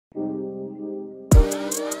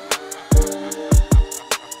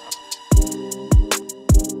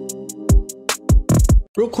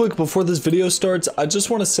Real quick before this video starts, I just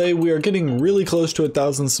want to say we are getting really close to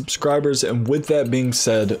 1,000 subscribers, and with that being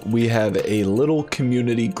said, we have a little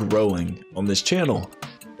community growing on this channel.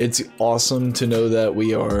 It's awesome to know that we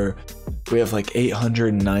have like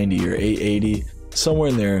 890 or 880, somewhere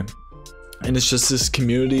in there. And it's just this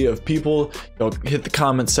community of people. Y'all hit the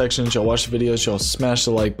comment sections, y'all watch the videos, y'all smash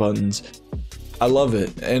the like buttons. I love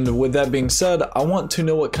it. And with that being said, I want to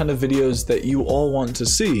know what kind of videos that you all want to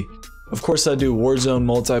see. Of course I do Warzone,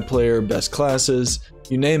 multiplayer, best classes,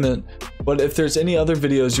 you name it. But if there's any other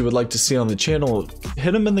videos you would like to see on the channel,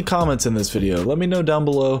 hit them in the comments in this video. Let me know down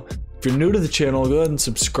below. If you're new to the channel, go ahead and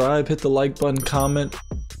subscribe, hit the like button, comment,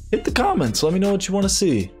 hit the comments, let me know what you want to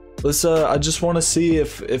see. I just want to see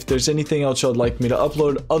if there's anything else y'all'd like me to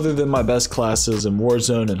upload other than my best classes in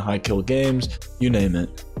Warzone and high kill games, you name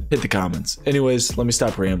it. Hit the comments. Anyways, let me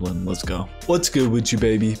stop rambling, let's go. What's good with you,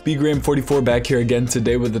 baby? BGram44 back here again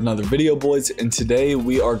today with another video, boys, and today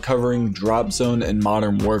we are covering Drop Zone and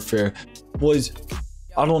Modern Warfare. Boys,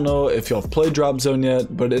 I don't know if y'all have played Drop Zone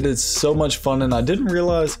yet, but it is so much fun, and I didn't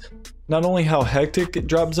realize not only how hectic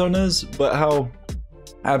Drop Zone is, but how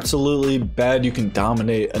absolutely bad you can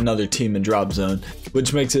dominate another team in Drop Zone,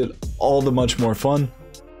 which makes it all the much more fun.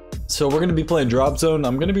 So we're going to be playing Drop Zone.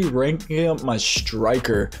 I'm going to be ranking up my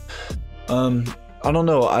striker. I don't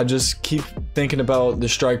know, I just keep thinking about the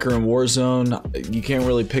striker in Warzone. You can't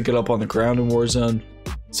really pick it up on the ground in Warzone,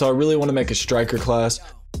 so I really want to make a striker class.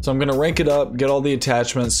 So I'm going to rank it up, get all the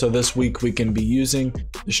attachments, so this week we can be using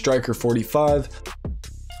the Striker 45,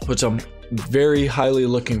 which I'm very highly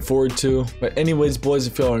looking forward to. But anyways, boys,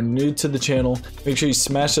 if y'all are new to the channel, make sure you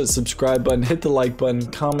smash that subscribe button, hit the like button,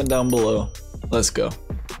 comment down below. Let's go.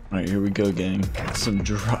 Alright, here we go, gang. Some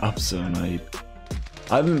Drop Zone hype.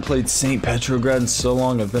 I haven't played St. Petrograd in so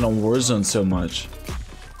long. I've been on Warzone so much.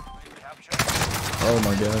 Oh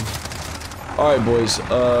my god. Alright, boys,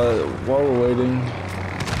 while we're waiting,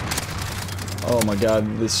 oh my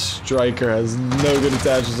god, this striker has no good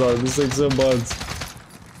attachments on it. This thing's so buds.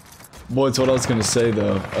 Boys, what I was gonna say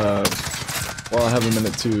though, while I have a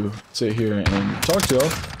minute to sit here and talk to y'all,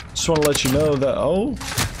 just want to let you know that,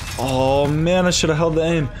 oh man, I should have held the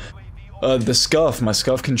aim. The Scuff, my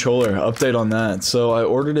Scuff controller, update on that. So I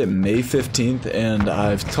ordered it May 15th, and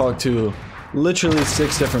I've talked to literally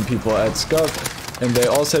 6 different people at Scuff, and they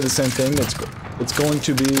all say the same thing. It's going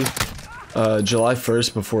to be July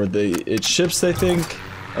 1st before it ships, they think.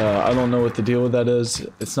 I don't know what the deal with that is.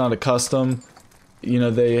 It's not a custom. You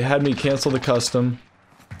know, they had me cancel the custom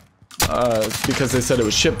because they said it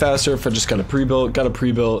would ship faster if I just got a pre-built. Got a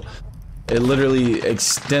pre-built. It literally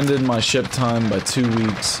extended my ship time by 2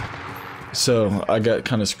 weeks, so I got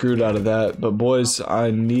kind of screwed out of that. But boys,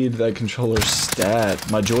 I need that controller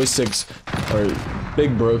stat. My joysticks are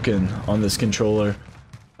big broken on this controller.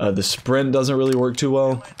 The sprint doesn't really work too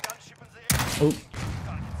well. Oh,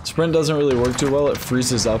 sprint doesn't really work too well. It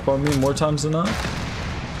freezes up on me more times than not.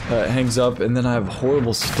 It hangs up, and then I have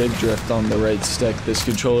horrible stick drift on the right stick. This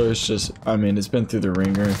controller is just, I mean, it's been through the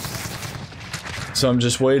ringer. So I'm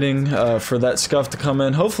just waiting for that Scuff to come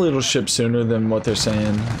in. Hopefully it'll ship sooner than what they're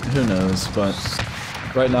saying. Who knows? But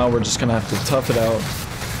right now we're just gonna have to tough it out.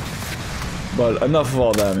 But enough of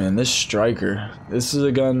all that, man. This striker, this is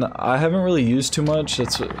a gun I haven't really used too much.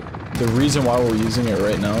 That's the reason why we're using it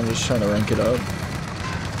right now. I'm just trying to rank it up.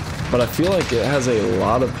 But I feel like it has a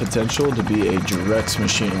lot of potential to be a direct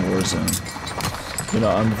machine in Warzone. You know,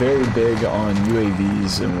 I'm very big on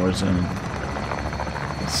UAVs in Warzone.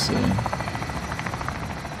 Let's see.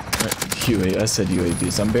 I said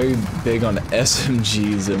UAVs. I'm very big on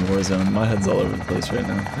SMGs in Warzone. My head's all over the place right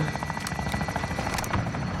now.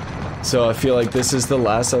 So I feel like this is the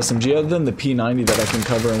last SMG other than the P90 that I can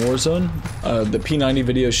cover in Warzone. The P90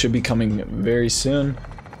 video should be coming very soon.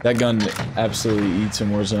 That gun absolutely eats in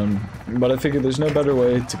Warzone, but I figured there's no better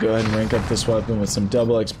way to go ahead and rank up this weapon with some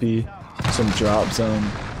double XP, some Drop Zone.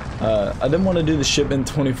 I didn't want to do the shipment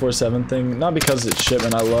 24/7 thing, not because it's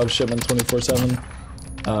shipment, I love shipment 24/7.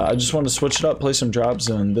 I just wanted to switch it up, play some Drop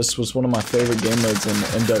Zone. This was one of my favorite game modes in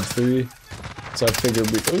MW3, so I figured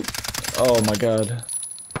oh my god.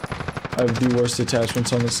 I have the worst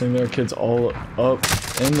attachments on this thing. There are kids all up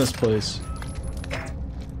in this place.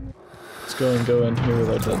 Go in here with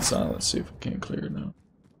our dead silent. Let's see if we can't clear it now.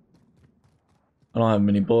 I don't have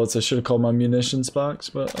many bullets. I should have called my munitions box,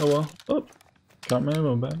 but oh well. Oh, got my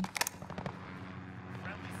ammo back.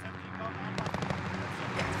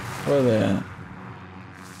 Where are they at? I'm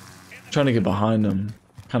trying to get behind them.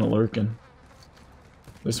 Kind of lurking.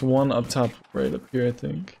 There's one up top, right up here, I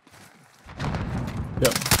think.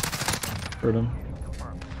 Yep. Heard him.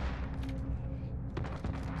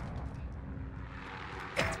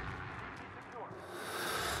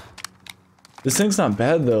 This thing's not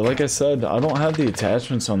bad though. Like I said, I don't have the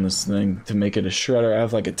attachments on this thing to make it a shredder. I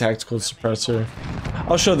have like a tactical suppressor.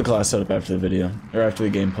 I'll show the class setup after the video, or after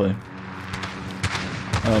the gameplay.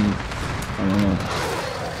 I don't know.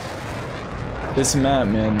 This map,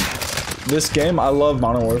 man. This game, I love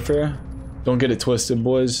Modern Warfare. Don't get it twisted,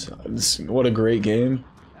 boys. What a great game.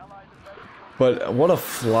 But what a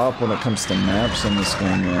flop when it comes to maps in this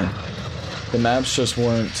game, man. The maps just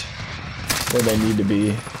weren't where they need to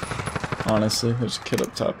be. Honestly, there's a kid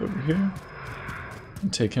up top over here.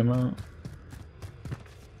 And take him out.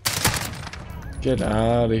 Get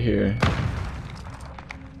out of here.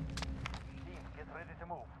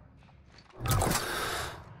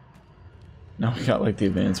 Now we got like the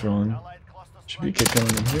advance rolling. Should be a kid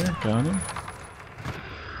coming in here. Got him.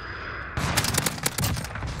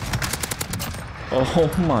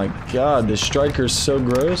 Oh my god, this striker's so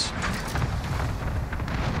gross.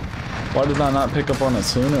 Why did I not pick up on it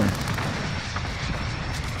sooner?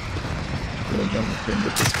 Gonna jump up here and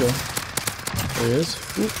get this kill. There he is.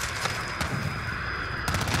 Oop.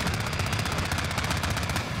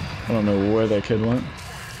 I don't know where that kid went.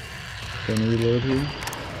 Gonna reload here.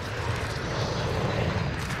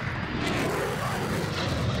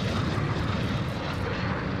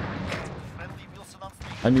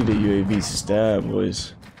 I need a UAV stab,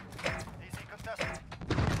 boys.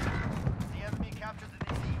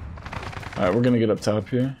 Alright, we're gonna get up top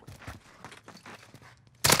here.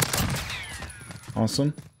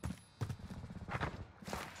 Awesome.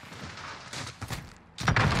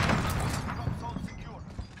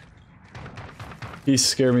 He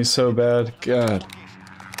scared me so bad. God.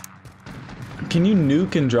 Can you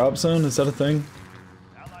nuke in drop zone? Is that a thing?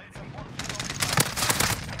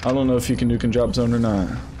 I don't know if you can nuke in drop zone or not.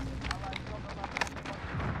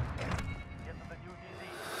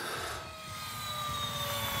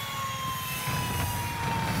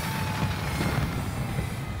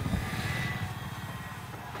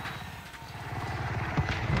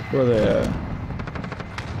 Where are they at?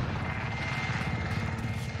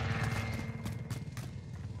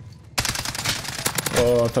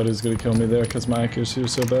 Oh, I thought he was gonna kill me there because my accuracy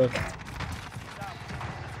was so bad.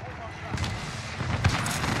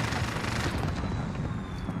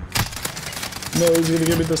 No, he's gonna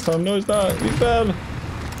get me this time. No, he's not. He's bad.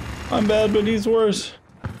 I'm bad, but he's worse.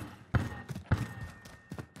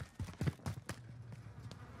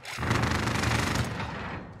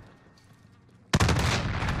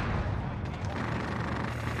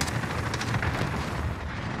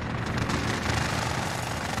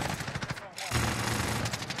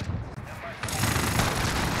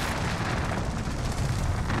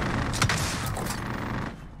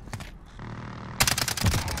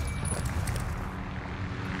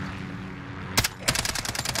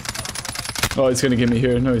 Oh, he's gonna get me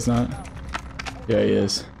here. No, he's not. Yeah, he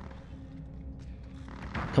is.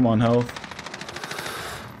 Come on, health.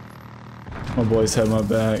 My boys have my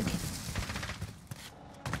back.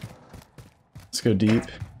 Let's go deep.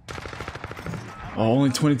 Oh,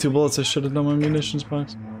 only 22 bullets. I should have done my munitions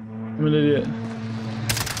box. I'm an idiot.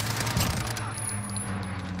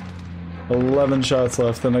 11 shots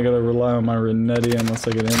left. Then I gotta rely on my Renetti unless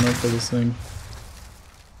I get ammo for this thing.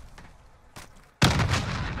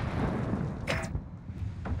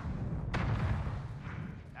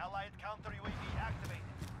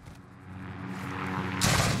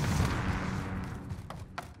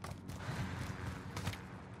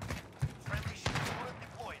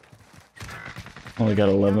 Only got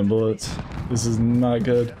 11 bullets. This is not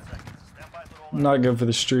good. Not good for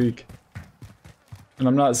the streak. And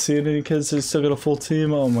I'm not seeing any kids who still got a full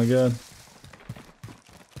team. Oh my god.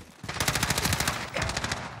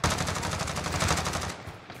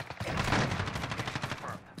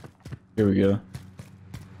 Here we go.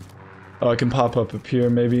 Oh, I can pop up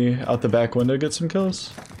here, maybe out the back window, get some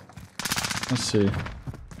kills. Let's see.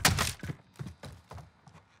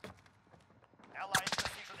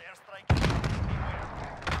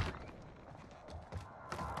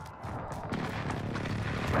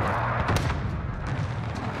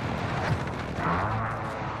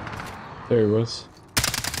 There he was.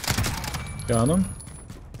 Got him.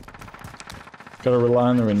 Gotta rely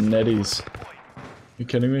on the Renettis. You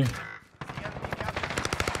kidding me?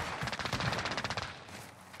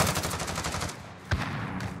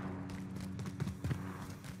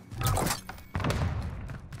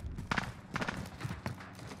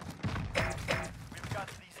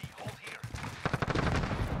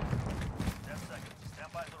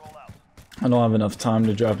 I don't have enough time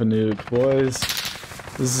to drop a nuke, boys.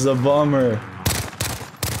 This is a bummer.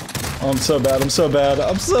 Oh, I'm so bad, I'm so bad,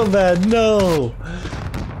 I'm so bad, no!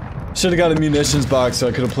 Should've got a munitions box so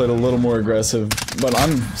I could've played a little more aggressive, but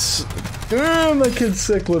Damn, that kid's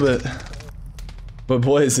sick with it. But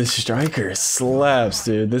boys, this striker slaps,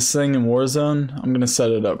 dude. This thing in Warzone, I'm gonna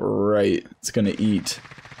set it up right. It's gonna eat.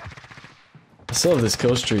 I still have this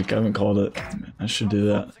kill streak. I haven't called it. I should do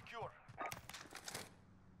that.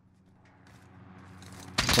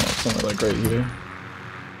 Something like right here.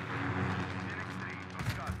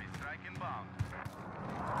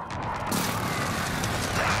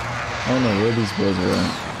 I don't know where these boys are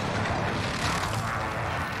at.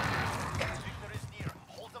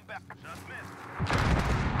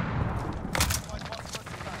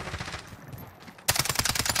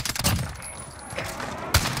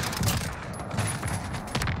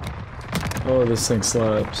 Oh, this thing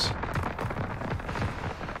slaps.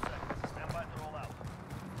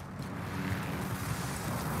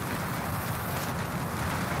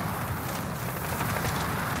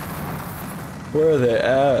 Where are they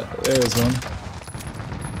at? There's one.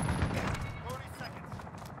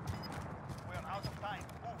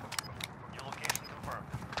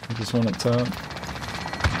 Just one up top.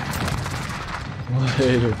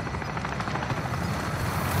 Later.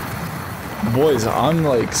 Boys, I'm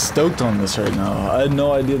like stoked on this right now. I had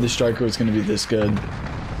no idea the striker was gonna be this good.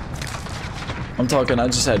 I'm talking, I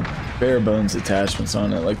just had bare bones attachments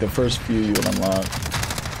on it, like the first few you would unlock.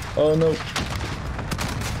 Oh no.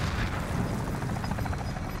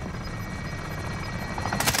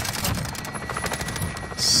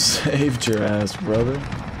 Saved your ass, brother.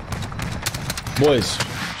 Boys,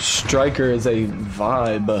 striker is a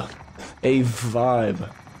vibe. A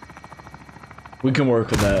vibe. We can work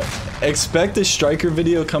with that. Expect a striker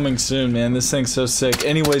video coming soon, man. This thing's so sick.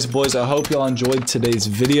 Anyways, boys, I hope y'all enjoyed today's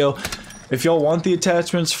video. If y'all want the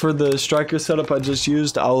attachments for the striker setup I just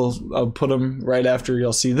used, I'll put them right after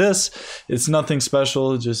y'all see this. It's nothing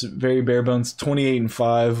special, just very bare bones.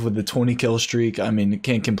 28-5 with the 20 kill streak. I mean,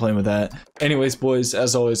 can't complain with that. Anyways, boys,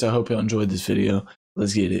 as always, I hope y'all enjoyed this video.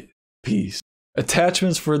 Let's get it. Peace.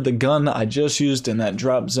 Attachments for the gun I just used in that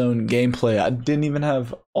drop zone gameplay. I didn't even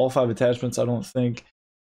have all 5 attachments, I don't think.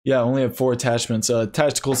 Yeah, I only have 4 attachments.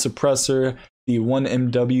 Tactical suppressor, the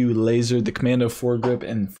 1MW laser, the commando foregrip,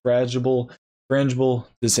 and frangible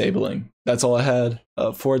disabling. That's all I had.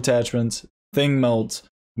 4 attachments. Thing melts.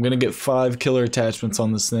 I'm gonna get 5 killer attachments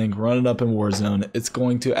on this thing, run it up in Warzone. It's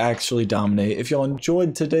going to actually dominate. If y'all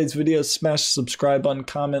enjoyed today's video, smash the subscribe button,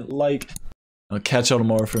 comment, like. I'll catch y'all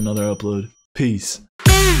tomorrow for another upload. Peace.